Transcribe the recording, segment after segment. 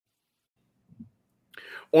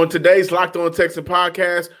On today's Locked On Texans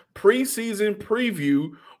podcast, preseason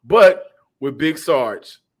preview, but with Big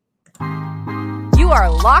Sarge. You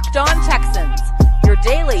are Locked On Texans, your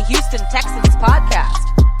daily Houston Texans podcast.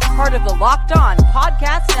 Part of the Locked On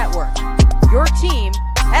Podcast Network, your team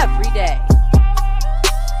every day.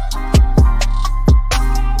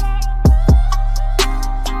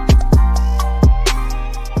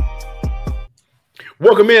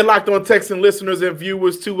 Welcome in, Locked On Texan listeners and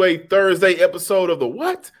viewers, to a Thursday episode of the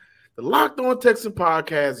Locked On Texan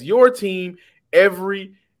podcast, your team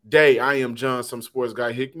every day. I am John, some sports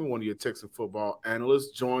guy Hickman, one of your Texan football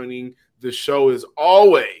analysts. Joining the show as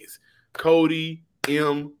always, Cody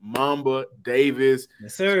M. Mamba Davis,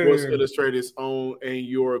 yes, sir. Sports Illustrated's own and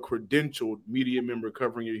your credentialed media member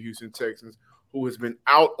covering your Houston Texans, who has been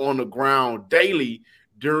out on the ground daily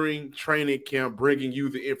during training camp, bringing you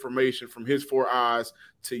the information from his four eyes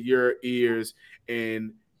to your ears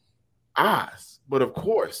and eyes. But of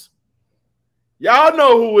course, y'all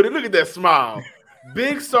know who it is. Look at that smile.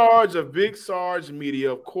 Big Sarge of Big Sarge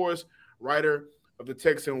Media, of course, writer of the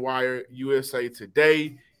Texan Wire USA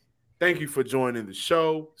Today. Thank you for joining the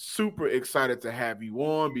show. Super excited to have you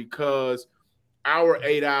on because our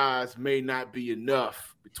 8 eyes may not be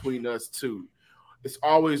enough between us two. It's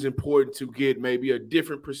always important to get maybe a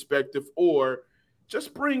different perspective or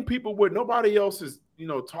just bring people what nobody else is,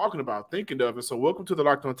 talking about, thinking of. And so welcome to the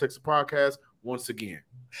Locked On Texas podcast once again.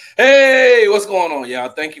 Hey, what's going on, y'all?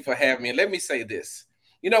 Thank you for having me. And let me say this.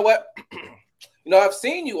 You know what? I've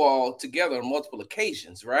seen you all together on multiple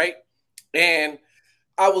occasions, right? And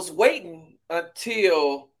I was waiting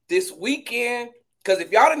until this weekend, because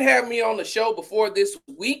if y'all didn't have me on the show before this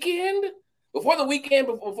weekend, before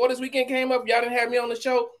this weekend came up, y'all didn't have me on the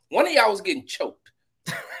show, one of y'all was getting choked.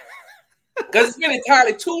 Because it's been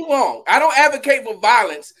entirely too long. I don't advocate for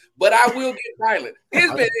violence, but I will get violent.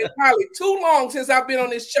 It's been entirely too long since I've been on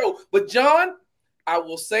this show. But John, I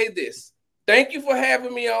will say this. Thank you for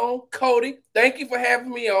having me on. Cody, thank you for having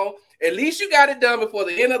me on. At least you got it done before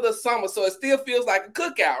the end of the summer, so it still feels like a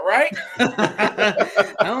cookout, right?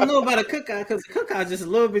 I don't know about a cookout because the cookout is just a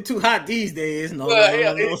little bit too hot these days. No,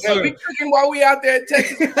 we cooking while we out there in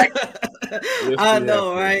Texas. I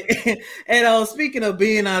know, right? And speaking of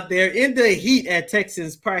being out there in the heat at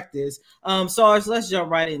Texans practice, Sarge, let's jump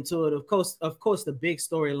right into it. Of course, the big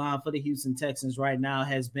storyline for the Houston Texans right now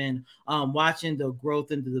has been watching the growth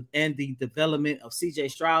and the development of C.J.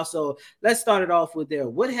 Stroud. So let's start it off with there.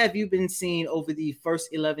 What have you been seeing over the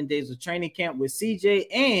first 11 days of training camp with CJ?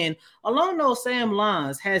 And along those same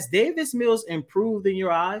lines, has Davis Mills improved in your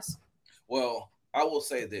eyes? Well, I will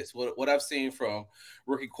say this. What I've seen from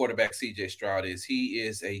rookie quarterback C.J. Stroud is he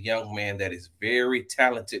is a young man that is very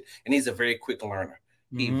talented, and he's a very quick learner.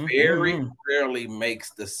 He very rarely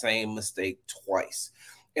makes the same mistake twice.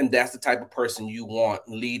 And that's the type of person you want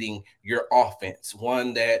leading your offense,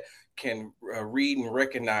 one that can read and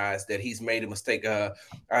recognize that he's made a mistake. I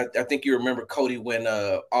think you remember, Cody, when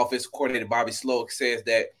offensive coordinator Bobby Slowick says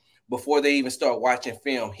that before they even start watching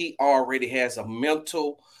film, he already has a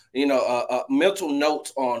mental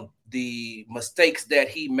notes on the mistakes that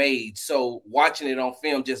he made. So watching it on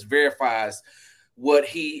film just verifies what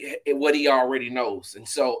he already knows. And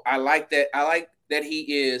so I like that. I like that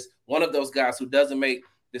he is one of those guys who doesn't make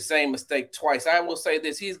the same mistake twice. I will say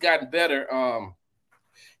this: he's gotten better.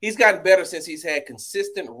 He's gotten better since he's had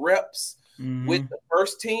consistent reps with the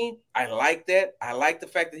first team. I like that. I like the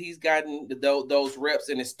fact that he's gotten those reps,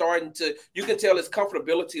 and it's starting to. You can tell his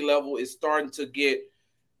comfortability level is starting to get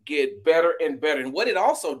better and better. And what it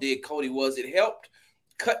also did, Cody, was it helped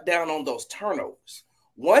cut down on those turnovers.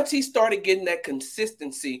 Once he started getting that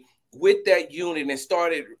consistency with that unit and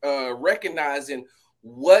started recognizing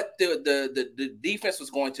what the defense was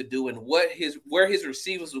going to do and where his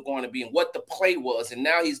receivers were going to be and what the play was, and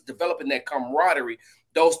now he's developing that camaraderie,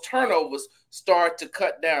 those turnovers start to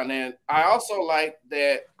cut down. And I also like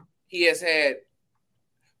that he has had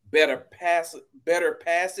better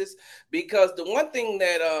passes, because the one thing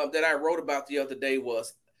that I wrote about the other day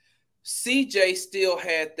was CJ still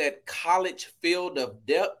had that college field of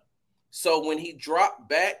depth. So when he dropped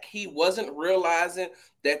back, he wasn't realizing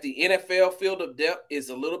that the NFL field of depth is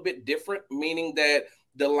a little bit different, meaning that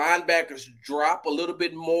the linebackers drop a little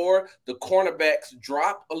bit more, the cornerbacks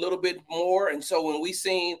drop a little bit more. And so when we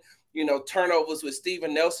seen, turnovers with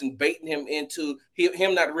Steven Nelson baiting him into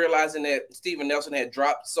him not realizing that Steven Nelson had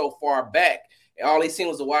dropped so far back, and all he seen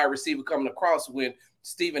was a wide receiver coming across when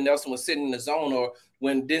Steven Nelson was sitting in the zone, or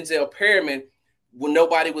when Denzel Perryman, when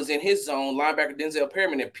nobody was in his zone, linebacker Denzel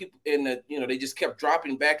Perryman, and people they just kept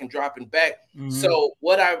dropping back. Mm-hmm. So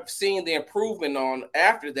what I've seen the improvement on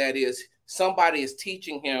after that is somebody is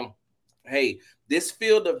teaching him hey, this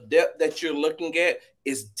field of depth that you're looking at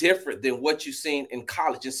is different than what you've seen in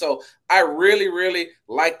college. And so I really, really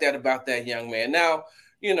like that about that young man. Now,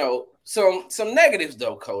 some negatives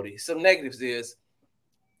though, Cody. Some negatives is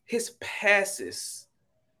his passes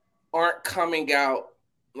aren't coming out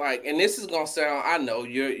like, and this is gonna sound, I know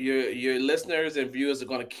your listeners and viewers are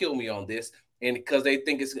gonna kill me on this, and because they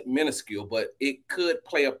think it's minuscule, but it could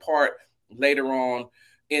play a part later on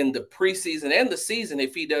in the preseason and the season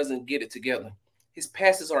if he doesn't get it together. His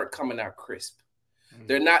passes aren't coming out crisp.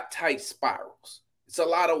 They're not tight spirals. It's a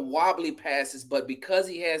lot of wobbly passes, but because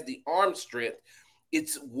he has the arm strength,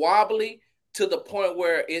 it's wobbly to the point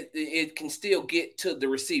where it can still get to the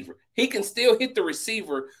receiver. He can still hit the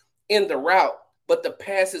receiver in the route, but the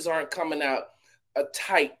passes aren't coming out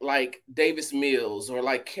tight like Davis Mills or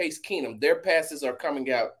like Case Keenum. Their passes are coming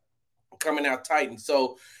out tight. And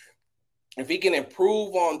so if he can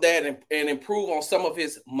improve on that and improve on some of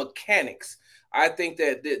his mechanics, I think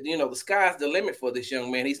that the sky's the limit for this young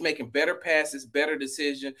man. He's making better passes, better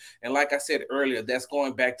decision. And like I said earlier, that's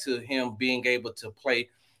going back to him being able to play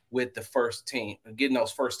with the first team, getting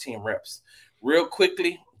those first team reps. Real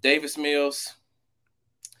quickly, Davis Mills.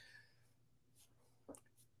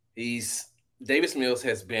 Davis Mills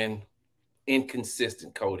has been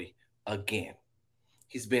inconsistent, Cody, again.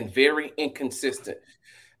 He's been very inconsistent.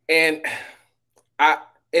 And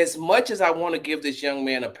as much as I want to give this young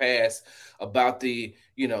man a pass about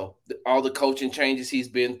all the coaching changes he's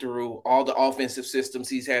been through, all the offensive systems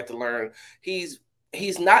he's had to learn, he's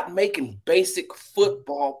not making basic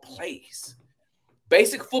football plays.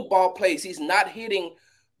 Basic football plays. He's not hitting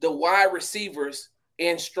the wide receivers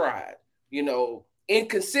in stride.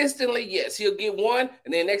 Inconsistently, yes, he'll get one,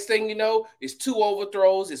 and then next thing you know, it's two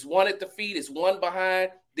overthrows, it's one at the feet, it's one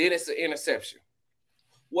behind, then it's an interception.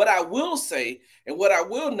 What I will say and what I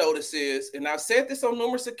will notice is, and I've said this on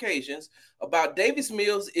numerous occasions, about Davis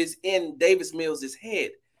Mills is in Davis Mills'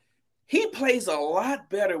 head. He plays a lot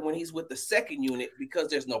better when he's with the second unit because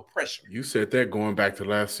there's no pressure. You said that going back to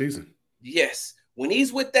last season. Yes. When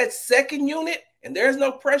he's with that second unit and there's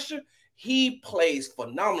no pressure, he plays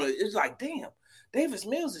phenomenal. It's like, damn, Davis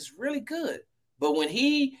Mills is really good. But when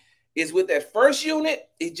he is with that first unit,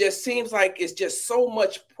 it just seems like it's just so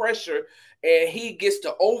much pressure, and he gets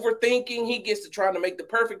to overthinking. He gets to trying to make the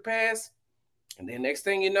perfect pass, and then next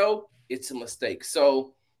thing you know, it's a mistake.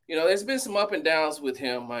 So, there's been some up and downs with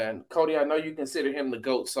him. And Cody, I know you consider him the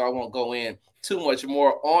GOAT, so I won't go in too much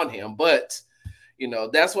more on him. But,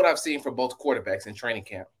 that's what I've seen for both quarterbacks in training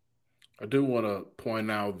camp. I do want to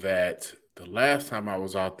point out that the last time I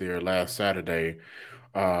was out there last Saturday,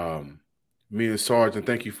 me and Sarge, and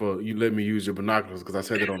thank you for you letting me use your binoculars because I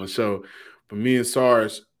said that on the show, but me and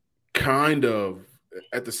Sarge kind of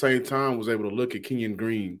at the same time was able to look at Kenyon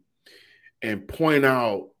Green and point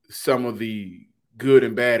out some of the good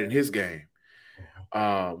and bad in his game.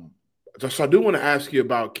 So I do want to ask you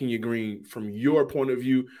about Kenyon Green from your point of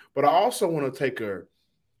view, but I also want to take a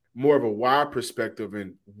more of a wide perspective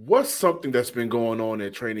and what's something that's been going on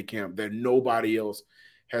at training camp that nobody else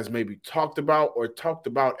has maybe talked about or talked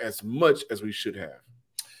about as much as we should have.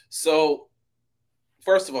 So,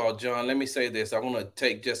 first of all, John, let me say this. I want to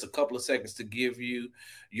take just a couple of seconds to give you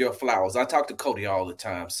your flowers. I talk to Cody all the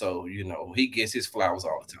time, so, he gets his flowers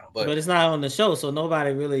all the time. But it's not on the show, so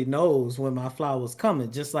nobody really knows when my flowers coming.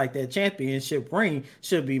 Just like that championship ring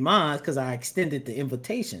should be mine because I extended the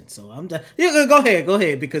invitation. So I'm just, go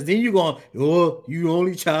ahead, because then you're going, oh, you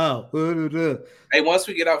only child. Hey, once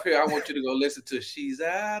we get off here, I want you to go listen to She's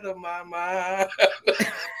Out of My Mind.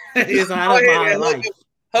 It's out of my life.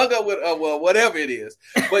 Hug up with, whatever it is.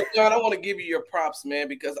 But, John, I want to give you your props, man,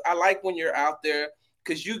 because I like when you're out there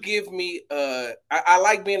because you give me I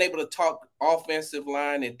like being able to talk offensive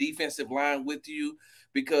line and defensive line with you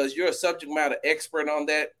because you're a subject matter expert on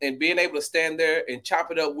that, and being able to stand there and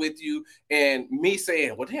chop it up with you and me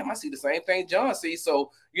saying, well, damn, I see the same thing John sees.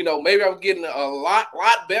 So, maybe I'm getting a lot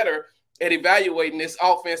better at evaluating this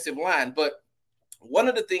offensive line. But one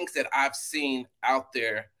of the things that I've seen out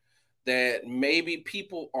there that maybe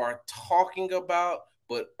people are talking about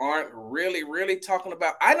but aren't really talking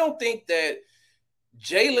about, I don't think that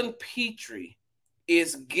Jalen Petrie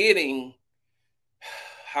is getting,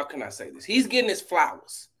 how can I say this? He's getting his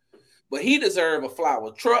flowers, but he deserves a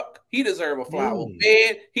flower truck. He deserves a flower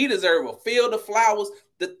bed. He deserves a field of flowers.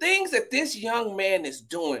 The things that this young man is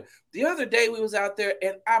doing. The other day we was out there,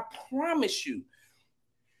 and I promise you,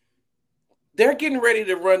 they're getting ready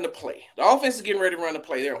to run the play. The offense is getting ready to run the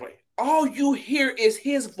play. They're like, all you hear is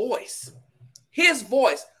his voice. His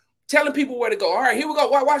voice telling people where to go. All right, here we go.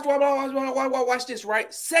 Watch this,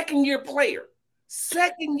 right? Second-year player.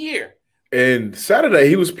 Second year. And Saturday,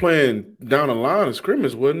 he was playing down the line of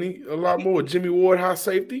scrimmage, wasn't he? A lot more with Jimmy Ward, high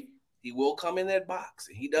safety. He will come in that box.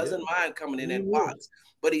 He doesn't mind coming in that box,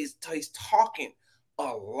 but he's talking a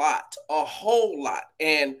lot, a whole lot.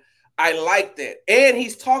 And I like that. And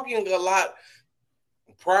he's talking a lot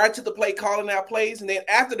prior to the play, calling out plays. And then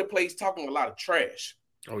after the play, he's talking a lot of trash.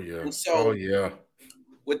 Oh, yeah. And so,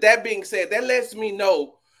 with that being said, that lets me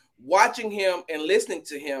know, watching him and listening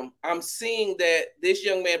to him, I'm seeing that this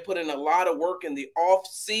young man put in a lot of work in the off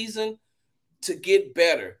season to get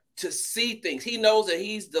better, to see things. He knows that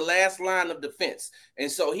he's the last line of defense.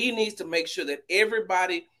 And so he needs to make sure that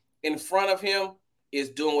everybody in front of him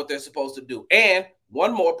is doing what they're supposed to do. And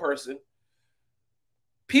one more person,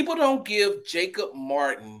 people don't give Jacob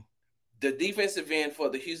Martin, the defensive end for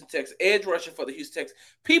the Houston Texans, edge rusher for the Houston Texans,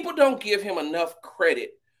 people don't give him enough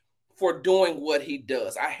credit for doing what he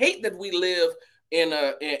does. I hate that we live in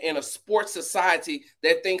a sports society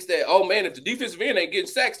that thinks that, oh man, if the defensive end ain't getting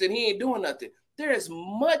sacks, then he ain't doing nothing. There is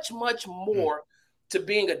much, much more to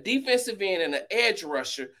being a defensive end and an edge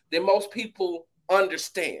rusher than most people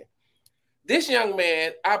understand. This young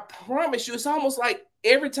man, I promise you, it's almost like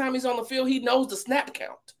every time he's on the field, he knows the snap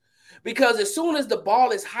count. Because as soon as the ball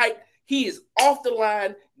is hiked, he is off the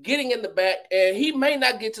line, getting in the back, and he may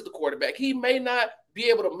not get to the quarterback. He may not be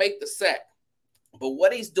able to make the sack. But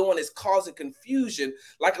what he's doing is causing confusion,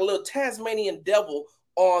 like a little Tasmanian devil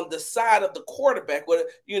on the side of the quarterback. Where,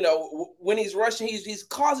 when he's rushing, he's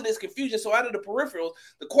causing this confusion. So out of the peripherals,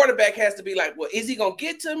 the quarterback has to be like, well, is he going to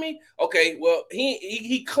get to me? Okay, well,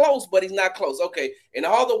 he close, but he's not close. Okay, and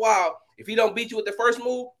all the while, if he don't beat you with the first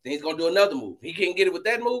move, then he's going to do another move. He can't get it with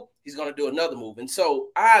that move, he's going to do another move. And so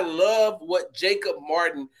I love what Jacob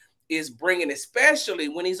Martin is bringing, especially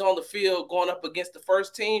when he's on the field going up against the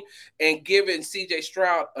first team and giving C.J.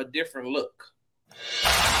 Stroud a different look.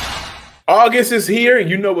 August is here, and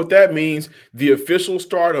you know what that means. The official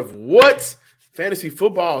start of what? Fantasy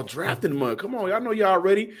football drafting month. Come on, y'all know y'all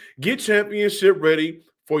ready. Get championship ready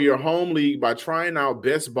for your home league by trying out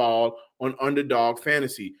Best Ball on Underdog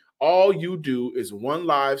Fantasy. All you do is one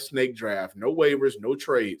live snake draft, no waivers, no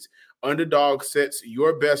trades. Underdog sets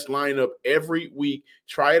your best lineup every week.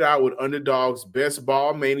 Try it out with Underdog's Best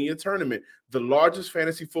Ball Mania Tournament. The largest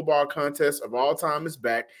fantasy football contest of all time is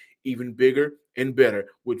back, even bigger and better,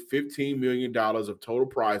 with $15 million of total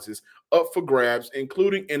prizes up for grabs,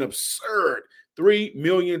 including an absurd $3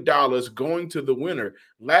 million going to the winner.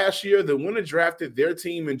 Last year, the winner drafted their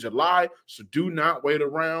team in July, so do not wait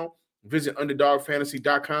around. Visit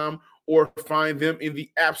UnderdogFantasy.com or find them in the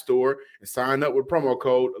App Store and sign up with promo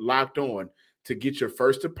code LOCKEDON to get your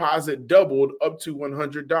first deposit doubled up to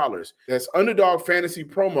 $100. That's Underdog Fantasy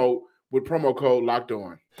promo with promo code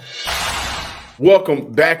LOCKEDON.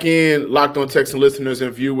 Welcome back in, Locked On Texan listeners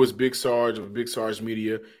and viewers. Big Sarge of Big Sarge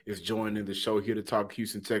Media is joining the show here to talk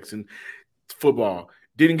Houston Texan football.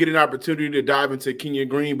 Didn't get an opportunity to dive into Kenyon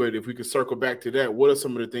Green, but if we could circle back to that, what are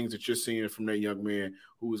some of the things that you're seeing from that young man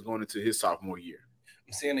who is going into his sophomore year?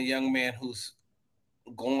 I'm seeing a young man who's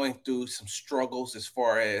going through some struggles as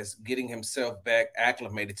far as getting himself back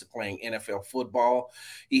acclimated to playing NFL football.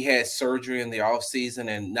 He had surgery in the offseason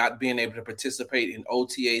and not being able to participate in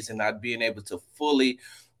OTAs and not being able to fully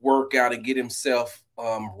work out and get himself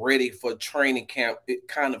ready for training camp. It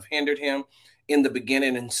kind of hindered him in the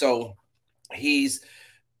beginning. And so he's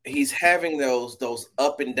having those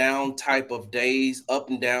up and down type of days, up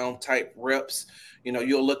and down type reps.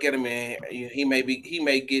 You'll look at him and he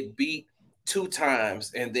may get beat 2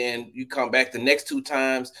 times, and then you come back the next 2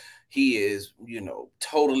 times, he is,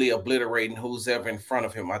 totally obliterating who's ever in front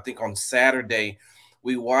of him. I think on Saturday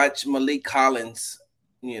we watched Malik Collins,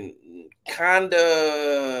 kind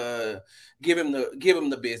of give him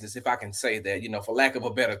the business, if I can say that, for lack of a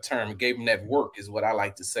better term, gave him that work is what I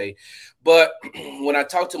like to say. But when I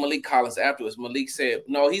talked to Malik Collins afterwards, Malik said,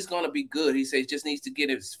 no, he's going to be good. He said he just needs to get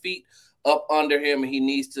his feet up under him, and he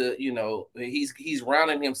needs to, he's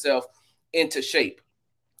rounding himself into shape.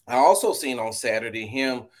 I also seen on Saturday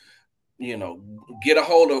him, get a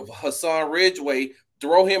hold of Hassan Ridgeway,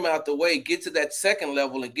 throw him out the way, get to that second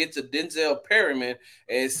level and get to Denzel Perryman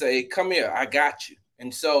and say, come here, I got you.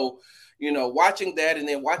 And so, watching that and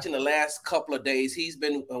then watching the last couple of days, he's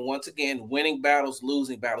been, once again, winning battles,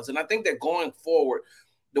 losing battles. And I think that going forward,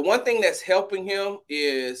 the one thing that's helping him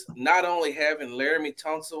is not only having Laramie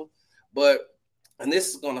Tunsil, but, and this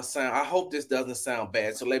is going to sound, I hope this doesn't sound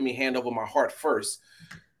bad, so let me hand over my heart first.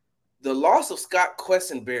 The loss of Scott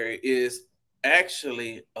Quessenberry is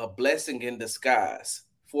actually a blessing in disguise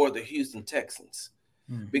for the Houston Texans.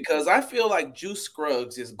 Because I feel like Juice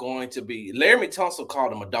Scruggs is going to be – Laramie Tunsil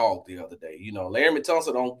called him a dog the other day. Laramie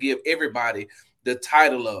Tunsil don't give everybody the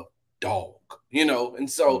title of dog, you know. And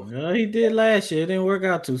so he did last year. It didn't work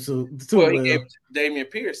out too well. He gave Damian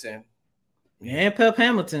Pearson and Pep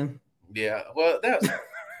Hamilton. Yeah, well, that's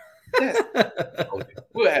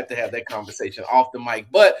we'll have to have that conversation off the mic.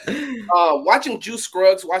 But watching Juice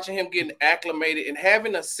Scruggs, watching him getting acclimated, and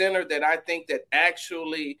having a center that I think that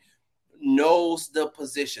actually knows the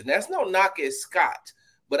position. That's no knock at Scott,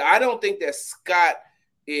 but I don't think that Scott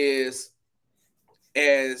is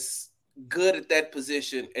as good at that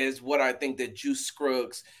position as what I think that Juice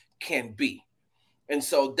Scruggs can be. And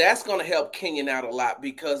so that's going to help Kenyon out a lot,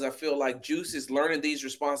 because I feel like Juice is learning these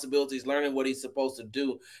responsibilities, learning what he's supposed to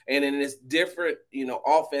do. And in this different,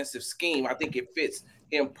 offensive scheme, I think it fits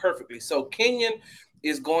him perfectly. So Kenyon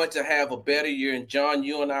is going to have a better year. And John,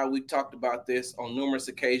 you and I, we talked about this on numerous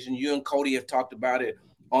occasions. You and Cody have talked about it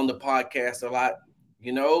on the podcast a lot.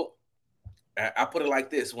 I put it like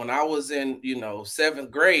this. When I was in, 7th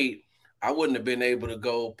grade, I wouldn't have been able to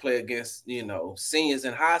go play against, seniors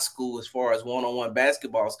in high school as far as one-on-one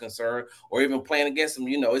basketball is concerned, or even playing against them.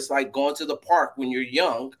 It's like going to the park when you're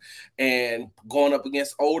young and going up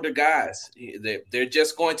against older guys. They're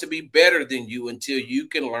just going to be better than you until you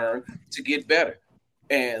can learn to get better.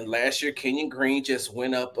 And last year, Kenyon Green just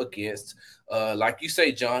went up against, like you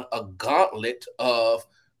say, John, a gauntlet of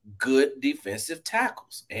good defensive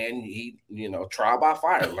tackles. And he, trial by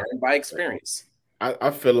fire, learned by experience.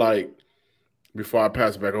 I feel like, before I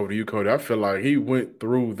pass it back over to you, Cody, I feel like he went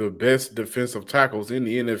through the best defensive tackles in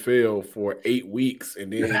the NFL for 8 weeks,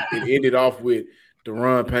 and then it ended off with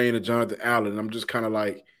Deron Payne and Jonathan Allen. I'm just kind of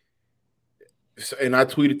like, and I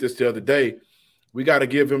tweeted this the other day, we got to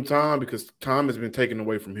give him time, because time has been taken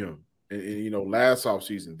away from him. And last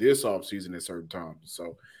offseason, this offseason at certain times.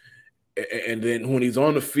 So, and then when he's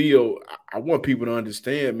on the field, I want people to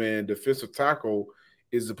understand, man, defensive tackle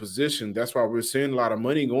is a position. That's why we're seeing a lot of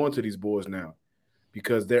money going to these boys now,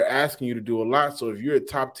 because they're asking you to do a lot. So if you're a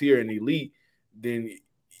top tier and elite, then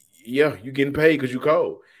yeah, you're getting paid because you're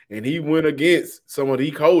cold. And he went against some of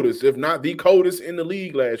the coldest, if not the coldest in the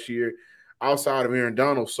league last year, outside of Aaron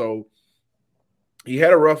Donald. So he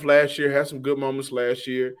had a rough last year, had some good moments last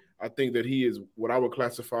year. I think that he is what I would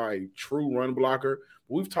classify a true run blocker.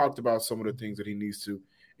 We've talked about some of the things that he needs to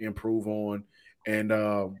improve on. And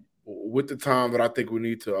with the time that I think we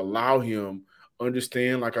need to allow him,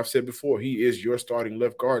 understand, like I've said before, he is your starting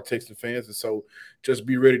left guard, Texan fans. And so just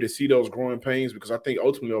be ready to see those growing pains, because I think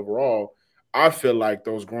ultimately overall, I feel like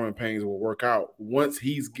those growing pains will work out once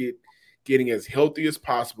he's getting as healthy as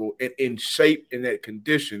possible and in shape in that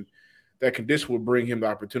condition. That condition will bring him the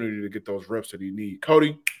opportunity to get those reps that he needs.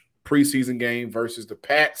 Cody, preseason game versus the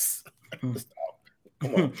Pats. Come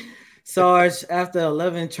on. Sarge, after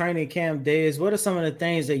 11 training camp days, what are some of the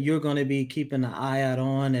things that you're going to be keeping an eye out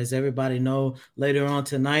on? As everybody know, later on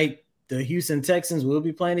tonight, the Houston Texans will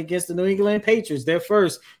be playing against the New England Patriots, their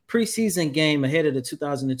first preseason game ahead of the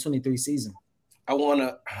 2023 season. I want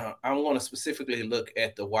to specifically look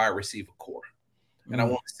at the wide receiver core. And I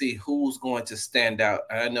want to see who's going to stand out.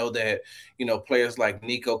 I know that, players like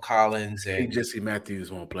Nico Collins and Jesse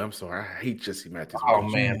Matthews won't play. I'm sorry. I hate Jesse Matthews. Oh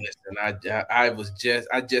man, listen,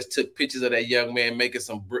 I just took pictures of that young man making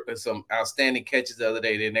some outstanding catches the other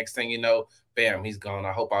day. The next thing you know, bam, he's gone.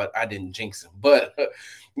 I hope I didn't jinx him. But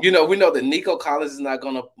we know that Nico Collins is not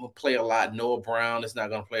going to play a lot. Noah Brown is not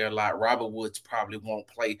going to play a lot. Robert Woods probably won't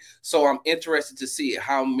play. So I'm interested to see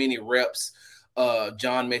how many reps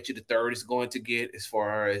John Mechie III is going to get as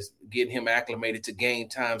far as getting him acclimated to game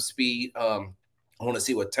time speed. I want to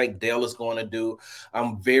see what Tank Dell is going to do.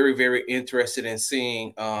 I'm very, very interested in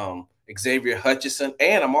seeing Xavier Hutchinson,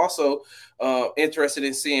 and I'm also interested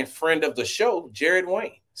in seeing friend of the show, Jared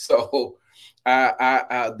Wayne. So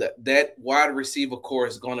that wide receiver core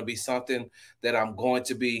is going to be something that I'm going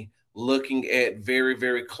to be looking at very,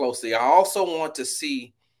 very closely. I also want to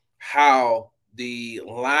see how the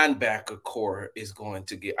linebacker core is going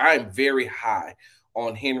to get. I am very high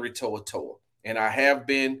on Henry To'oTo'o, and I have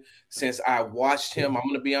been since I watched him. I'm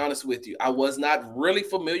going to be honest with you. I was not really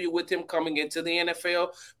familiar with him coming into the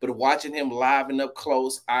NFL, but watching him live and up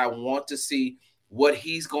close, I want to see what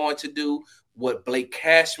he's going to do, what Blake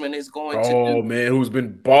Cashman is going to do. Oh, man, who's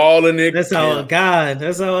been balling it. That's our guy.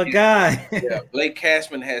 Yeah, Blake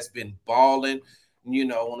Cashman has been balling. I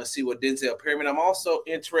want to see what Denzel Perryman. I'm also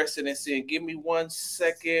interested in seeing. Give me 1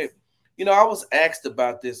 second. I was asked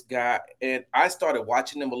about this guy, and I started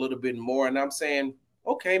watching him a little bit more, and I'm saying,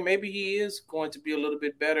 okay, maybe he is going to be a little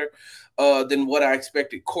bit better than what I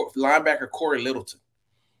expected. Linebacker Corey Littleton,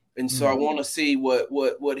 and so I want to see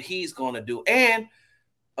what he's going to do. And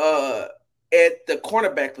at the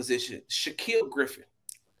cornerback position, Shaquille Griffin.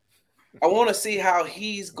 I want to see how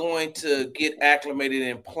he's going to get acclimated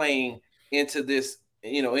and playing into this,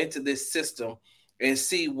 into this system, and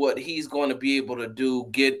see what he's going to be able to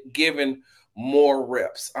do, given more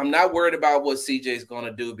reps. I'm not worried about what CJ is going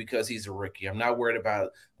to do because he's a rookie. I'm not worried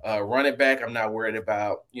about running back. I'm not worried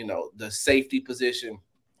about, the safety position.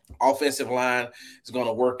 Offensive line is going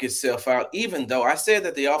to work itself out, even though I said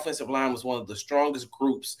that the offensive line was one of the strongest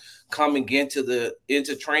groups coming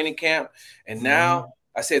into training camp. And now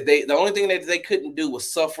I said the only thing that they couldn't do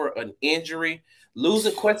was suffer an injury.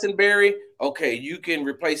 Losing Questenberry, okay, you can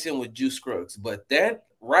replace him with Juice Scruggs, but that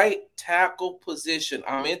right tackle position,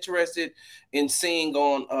 I'm interested in seeing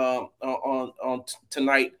on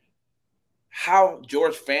tonight how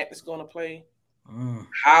George Fant is going to play,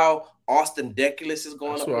 how Austin Deculus is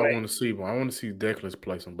going to play. That's what I want to see. I want to see Deculus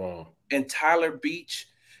play some ball. And Tyler Beach,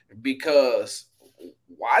 because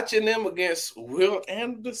watching them against Will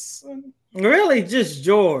Anderson. Really, just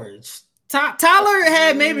George. Tyler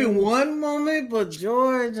had maybe one moment, but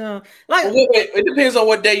George, it depends on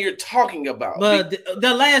what day you're talking about. But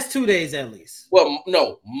the last 2 days, at least. Well,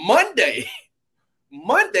 no, Monday.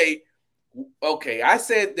 Okay, I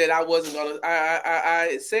said that I wasn't gonna.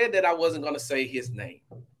 I said that I wasn't gonna say his name,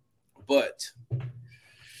 but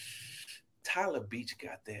Tyler Beach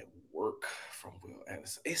got that work from Will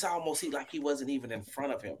Anderson. It's almost like he wasn't even in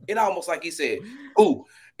front of him. It almost like he said, "Ooh,"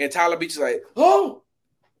 and Tyler Beach is like, "Oh."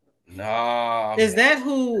 No. Is that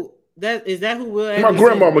who Will Anderson? My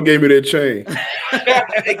grandmama gave me that chain.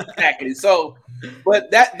 Exactly. So, but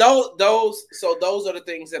those are the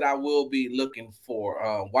things that I will be looking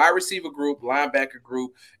for: wide receiver group, linebacker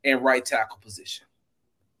group, and right tackle position.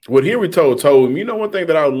 What Henry told him, one thing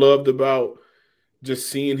that I loved about just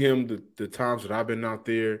seeing him the times that I've been out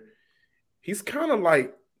there, he's kind of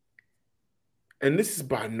like, and this is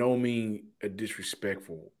by no means a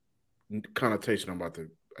disrespectful connotation I'm about to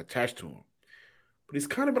attached to him, but he's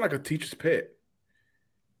kind of been like a teacher's pet,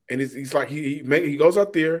 and he's like he goes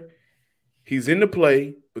out there, he's in the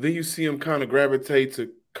play, but then you see him kind of gravitate to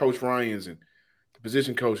Coach Ryan's and the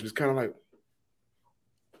position coach, and it's kind of like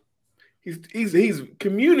he's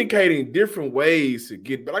communicating different ways to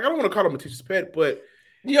get. Like I don't want to call him a teacher's pet, but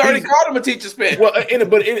you already called him a teacher's pet. Well,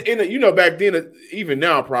 back then, even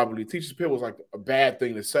now, probably teacher's pet was like a bad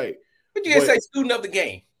thing to say. But you can say student of the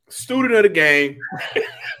game. Student of the game,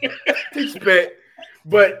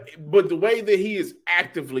 but the way that he is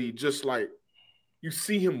actively just like you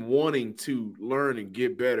see him wanting to learn and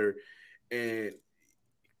get better and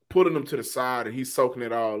putting them to the side and he's soaking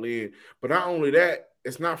it all in. But not only that,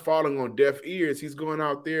 it's not falling on deaf ears. He's going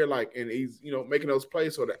out there and he's making those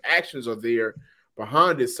plays so the actions are there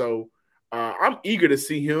behind it. So I'm eager to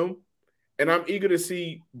see him, and I'm eager to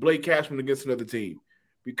see Blake Cashman against another team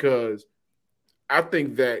because I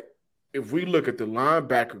think that if we look at the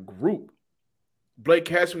linebacker group, Blake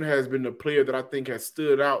Cashman has been the player that I think has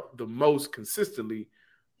stood out the most consistently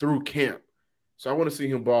through camp. So I want to see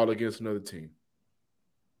him ball against another team.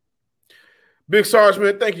 Big Sarge,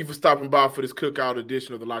 man, thank you for stopping by for this cookout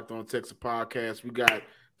edition of the Locked On Texas podcast. We got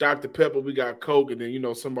Dr. Pepper, we got Coke, and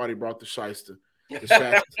then, somebody brought the Shyster,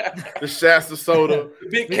 the Shasta soda.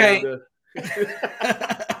 Big K.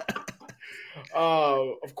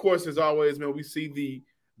 Of course, as always, man, we see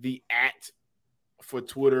the @ for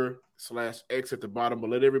Twitter /X at the bottom, but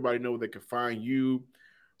let everybody know where they can find you,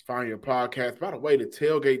 find your podcast. By the way, the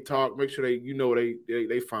Tailgate Talk, make sure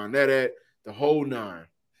they find that at the whole 9.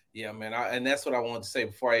 Yeah, man, and that's what I wanted to say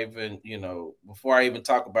before I even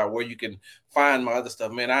talk about where you can find my other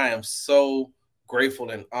stuff. Man, I am so grateful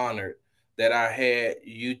and honored that I had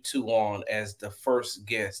you two on as the first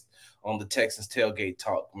guest on the Texans Tailgate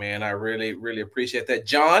Talk. Man, I really, really appreciate that.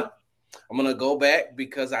 John, I'm going to go back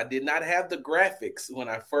because I did not have the graphics when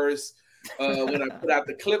I first when I put out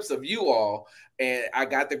the clips of you all, and I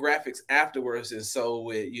got the graphics afterwards. And so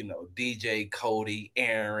with, DJ, Cody,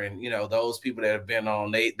 Aaron, those people that have been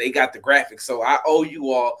on, they got the graphics. So I owe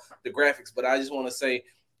you all the graphics, but I just want to say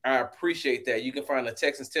I appreciate that. You can find the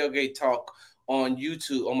Texans Tailgate Talk on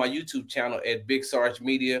YouTube, on my YouTube channel at Big Sarge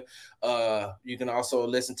Media. You can also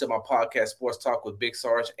listen to my podcast, Sports Talk with Big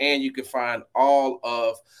Sarge, and you can find all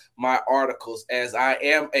of my articles as I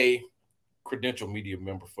am a credential media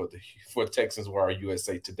member for Texans Wire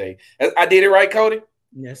USA Today. I did it right, Cody?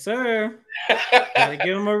 Yes, sir. Gotta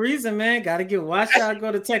give him a reason, man. Watch out,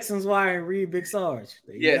 go to Texans Wire and read Big Sarge.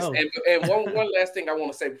 Yes, and one last thing I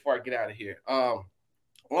want to say before I get out of here.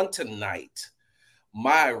 On tonight,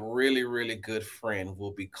 my really, really good friend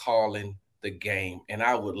will be calling the game, and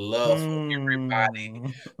I would love for everybody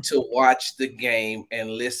to watch the game and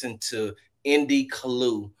listen to Indy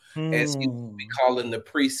Kalu as he will be calling the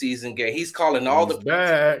preseason game. He's calling all the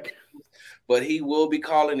back. but he will be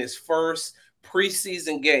calling his first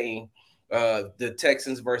preseason game, the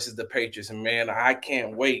Texans versus the Patriots. And man, I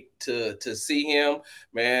can't wait to see him.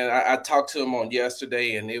 Man, I talked to him on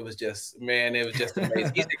yesterday, and it was just amazing.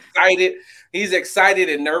 He's excited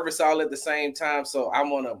and nervous all at the same time. So I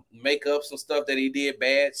want to make up some stuff that he did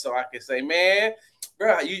bad, so I can say, man,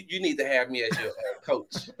 bro, you need to have me as your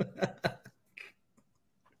coach.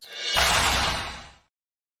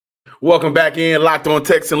 Welcome back in, Locked On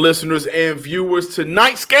Texan listeners and viewers.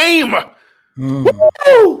 Tonight's game.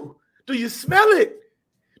 Woo! Do you smell it?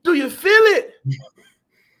 Do you feel it?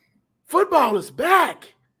 Football is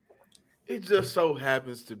back. It just so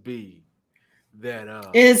happens to be that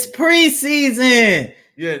it's preseason.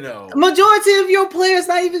 Majority of your players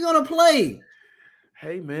not even gonna play.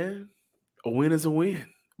 Hey man, a win is a win.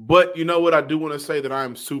 But you know what? I do want to say that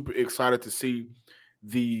I'm super excited to see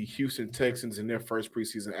the Houston Texans in their first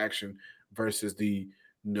preseason action versus the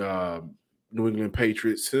New England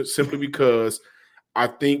Patriots, simply because I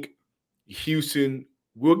think Houston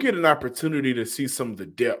will get an opportunity to see some of the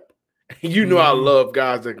depth. You know, I love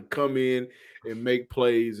guys that can come in and make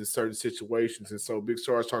plays in certain situations. And so Big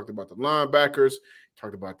Stars talked about the linebackers,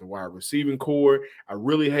 talked about the wide receiving core. I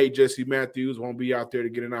really hate Jesse Matthews. Won't be out there to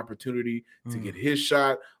get an opportunity to get his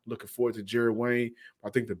shot. Looking forward to Jared Wayne. I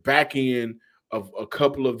think the back end of a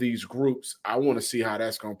couple of these groups, I want to see how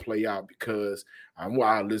that's going to play out, because I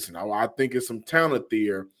think it's some talent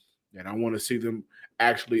there, and I want to see them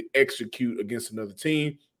actually execute against another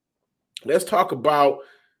team. Let's talk about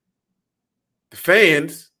the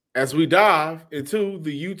fans as we dive into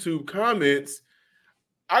the YouTube comments.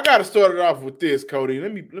 I got to start it off with this, Cody.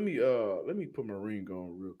 Let me put my ring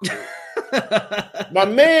on real quick. My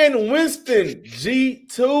man Winston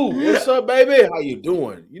G2, what's up, baby? How you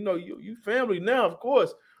doing? You know, you family now, of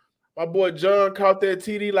course. My boy John caught that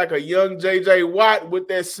TD like a young JJ Watt with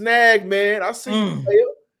that snag, man. I see you, player.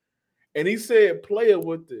 And he said, player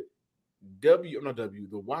with the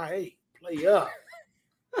the YA, player.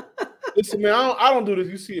 Listen, man, I don't do this.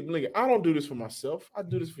 You see it blinking. I don't do this for myself. I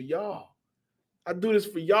do this for y'all.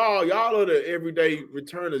 Y'all are the everyday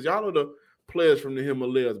returners. Y'all are the players from the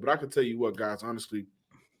Himalayas. But I can tell you what, guys, honestly,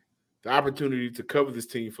 the opportunity to cover this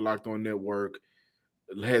team for Locked On Network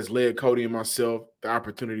has led Cody and myself the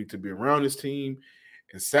opportunity to be around this team.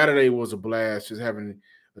 And Saturday was a blast, just having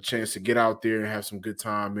a chance to get out there and have some good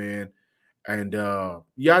time, man. And, I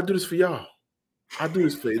do this for y'all. I do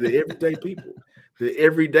this for the everyday people. The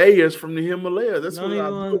everydayers from the Himalayas. That's what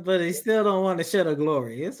I do. But they still don't want to share the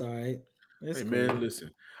glory. It's all right. Hey, cool. Man, listen.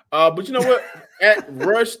 But you know what? At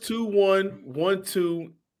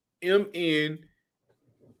Rush2112 MN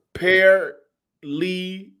Pair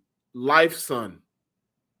Lee Life Son.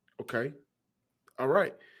 Okay. All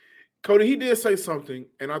right. Cody, he did say something,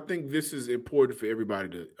 and I think this is important for everybody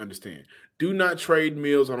to understand. Do not trade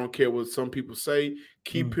Mills. I don't care what some people say.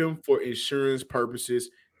 Keep him for insurance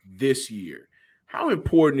purposes this year. How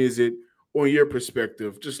important is it, on your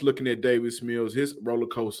perspective, just looking at Davis Mills, his roller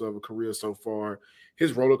coaster of a career so far,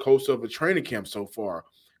 his roller coaster of a training camp so far?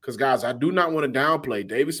 Because, guys, I do not want to downplay.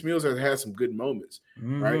 Davis Mills has had some good moments,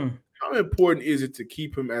 right? How important is it to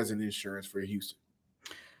keep him as an insurance for Houston?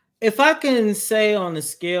 If I can say on the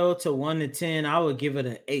scale to 1 to 10, I would give it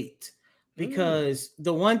an 8, because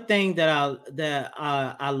the one thing that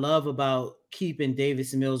I love about keeping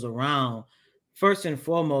Davis Mills around, first and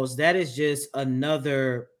foremost, that is just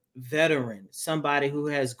another veteran, somebody who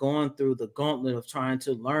has gone through the gauntlet of trying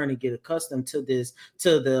to learn and get accustomed to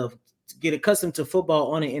get accustomed to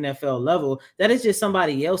football on an NFL level. That is just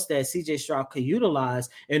somebody else that C.J. Stroud could utilize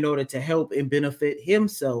in order to help and benefit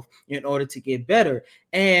himself in order to get better.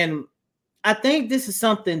 And I think this is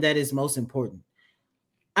something that is most important.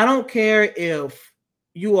 I don't care if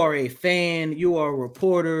you are a fan, you are a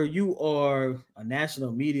reporter, you are a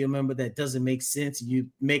national media member that doesn't make sense, you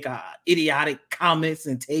make idiotic comments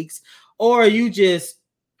and takes, or you just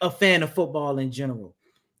a fan of football in general.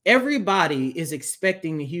 Everybody is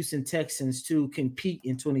expecting the Houston Texans to compete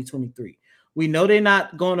in 2023. We know they're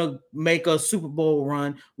not going to make a Super Bowl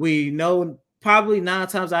run. We know probably 9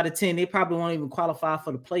 times out of 10, they probably won't even qualify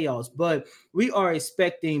for the playoffs. But we are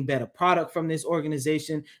expecting better product from this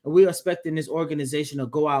organization, and we are expecting this organization to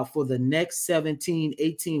go out for the next 17,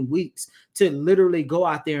 18 weeks to literally go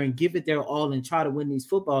out there and give it their all and try to win these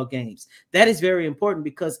football games. That is very important,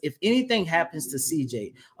 because if anything happens to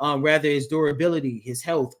CJ, rather his durability, his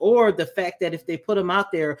health, or the fact that if they put him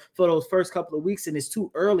out there for those first couple of weeks and it's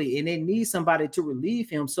too early and they need somebody to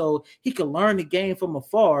relieve him so he can learn the game from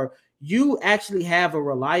afar, you actually have a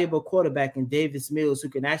reliable quarterback in Davis Mills who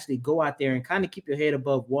can actually go out there and kind of keep your head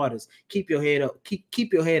above waters, keep your head up,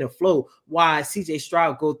 keep your head afloat while CJ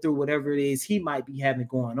Stroud go through whatever it is he might be having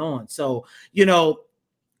going on. So,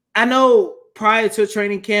 I know prior to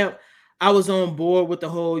training camp, I was on board with the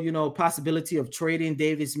whole, possibility of trading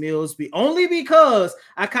Davis Mills, only because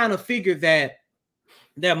I kind of figured that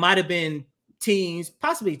there might have been teams,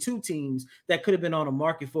 possibly two teams, that could have been on the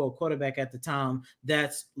market for a quarterback at the time.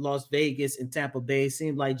 That's Las Vegas and Tampa Bay.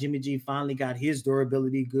 Seemed like Jimmy G finally got his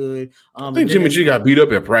durability good. I think Jimmy G got beat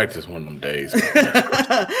up at practice one of them days.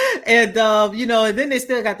 And and then they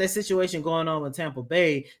still got that situation going on with Tampa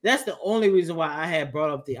Bay. That's the only reason why I had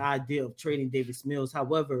brought up the idea of trading Davis Mills.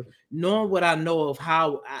 However, knowing what I know of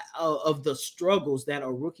of the struggles that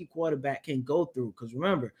a rookie quarterback can go through, because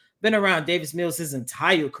remember, been around Davis Mills his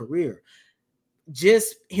entire career.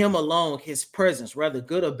 Just him alone, his presence, whether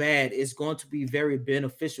good or bad, is going to be very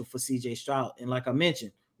beneficial for CJ Stroud. And like I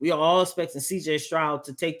mentioned, we are all expecting CJ Stroud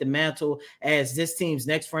to take the mantle as this team's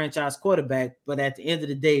next franchise quarterback. But at the end of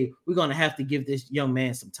the day, we're going to have to give this young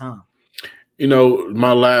man some time.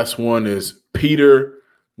 My last one is Peter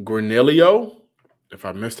Granelio. If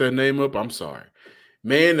I messed that name up, I'm sorry.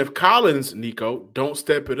 Man, if Collins, Nico, don't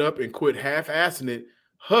step it up and quit half-assing it,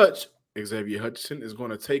 Xavier Hutchinson, is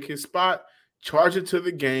going to take his spot, charge it to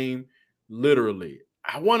the game, literally.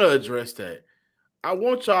 I want to address that. I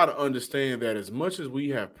want y'all to understand that as much as we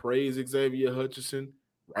have praised Xavier Hutchinson,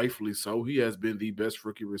 rightfully so, he has been the best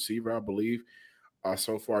rookie receiver, I believe,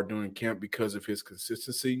 so far during camp because of his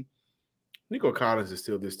consistency. Nico Collins is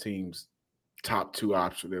still this team's top 2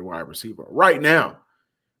 option at wide receiver right now,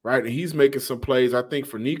 right? And he's making some plays. I think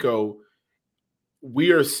for Nico,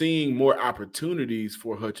 we are seeing more opportunities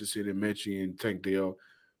for Hutchinson and Mechie and Tank Dell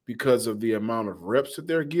because of the amount of reps that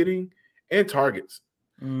they're getting and targets.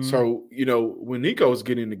 So, when Nico's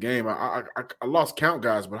getting in the game, I lost count,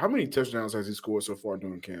 guys, but how many touchdowns has he scored so far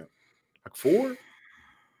during camp? Like 4?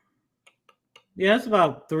 Yeah, it's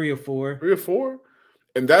about 3 or 4. 3 or 4?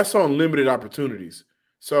 And that's on limited opportunities.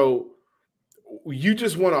 So you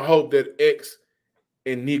just want to hope that X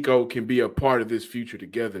and Nico can be a part of this future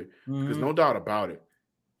together. Because no doubt about it,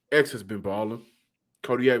 X has been balling.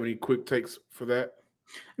 Cody, you have any quick takes for that?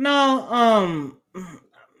 No,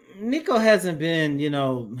 Nico hasn't been,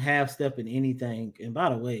 half-stepping anything. And by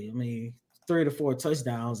the way, 3 to 4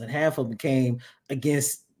 touchdowns, and half of them came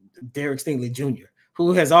against Derek Stingley Jr.,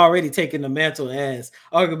 who has already taken the mantle as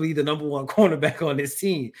arguably the number 1 cornerback on this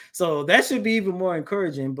team. So that should be even more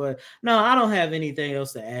encouraging. But no, I don't have anything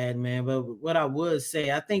else to add, man. But what I would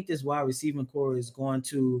say, I think this wide receiving core is going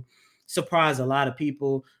to surprise a lot of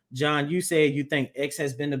people. John, you said you think X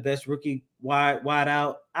has been the best rookie wide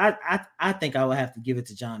out. I think I would have to give it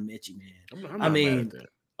to John Mechie, man.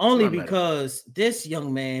 Only because this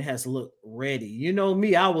young man has looked ready.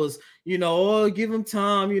 Me, I was, give him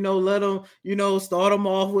time, let him, start him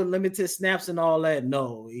off with limited snaps and all that.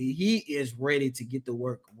 No, he is ready to get to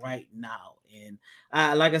work right now. And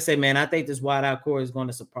like I said, man, I think this wide out core is going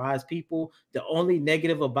to surprise people. The only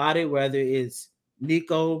negative about it, whether it's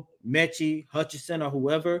Nico, Mechie, Hutchinson, or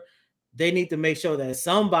whoever, they need to make sure that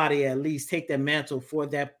somebody at least take that mantle for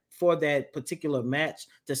that particular match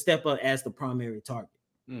to step up as the primary target.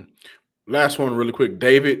 Last one really quick.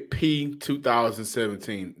 David P.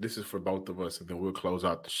 2017. This is for both of us, and then we'll close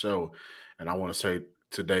out the show. And I want to say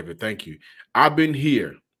to David, thank you. I've been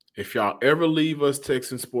here. If y'all ever leave us,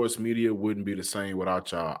 Texan Sports Media wouldn't be the same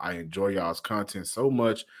without y'all. I enjoy y'all's content so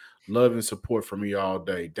much. Love and support from me all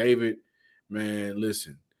day. David, man,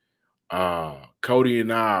 listen. Cody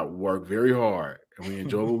and I work very hard, and we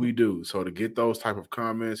enjoy what we do. So to get those type of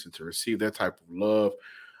comments and to receive that type of love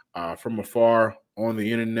from afar on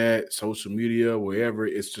the internet, social media, wherever,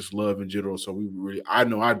 it's just love in general. So I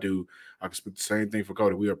know I do. I can speak the same thing for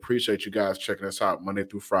Cody. We appreciate you guys checking us out Monday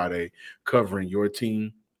through Friday, covering your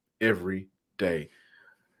team every day.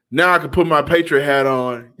 Now I can put my Patriot hat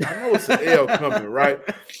on. I know it's an L coming, right?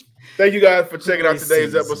 Thank you guys for checking out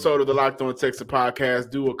today's episode of the Locked On Texans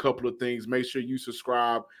podcast. Do a couple of things. Make sure you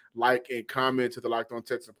subscribe, like, and comment to the Locked On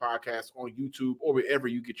Texans podcast on YouTube or wherever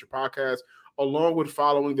you get your podcast, along with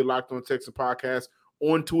following the Locked On Texans podcast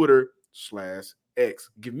on Twitter/X.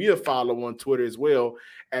 Give me a follow on Twitter as well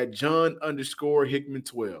at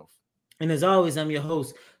John_Hickman12. And as always, I'm your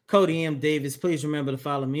host, Cody M. Davis. Please remember to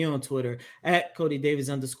follow me on Twitter at Cody Davis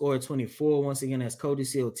 _24. Once again, that's Cody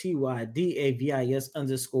COTYDAVIS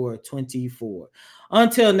 _24.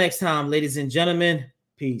 Until next time, ladies and gentlemen,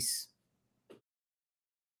 peace.